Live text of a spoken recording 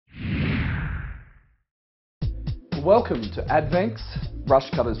Welcome to Advenk's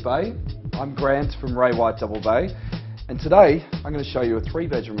Rushcutters Bay. I'm Grant from Ray White Double Bay, and today I'm going to show you a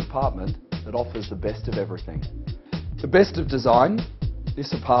 3-bedroom apartment that offers the best of everything. The best of design,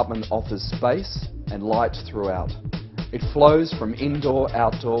 this apartment offers space and light throughout. It flows from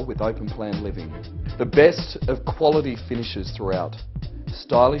indoor-outdoor with open-plan living. The best of quality finishes throughout.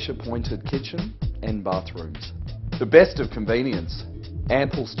 Stylish appointed kitchen and bathrooms. The best of convenience.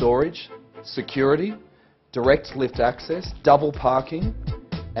 Ample storage, security, direct lift access, double parking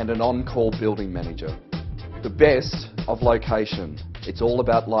and an on-call building manager. The best of location. It's all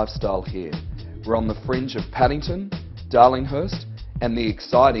about lifestyle here. We're on the fringe of Paddington, Darlinghurst and the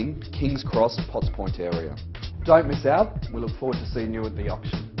exciting Kings Cross Potts Point area. Don't miss out. We look forward to seeing you at the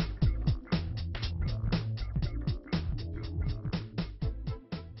auction.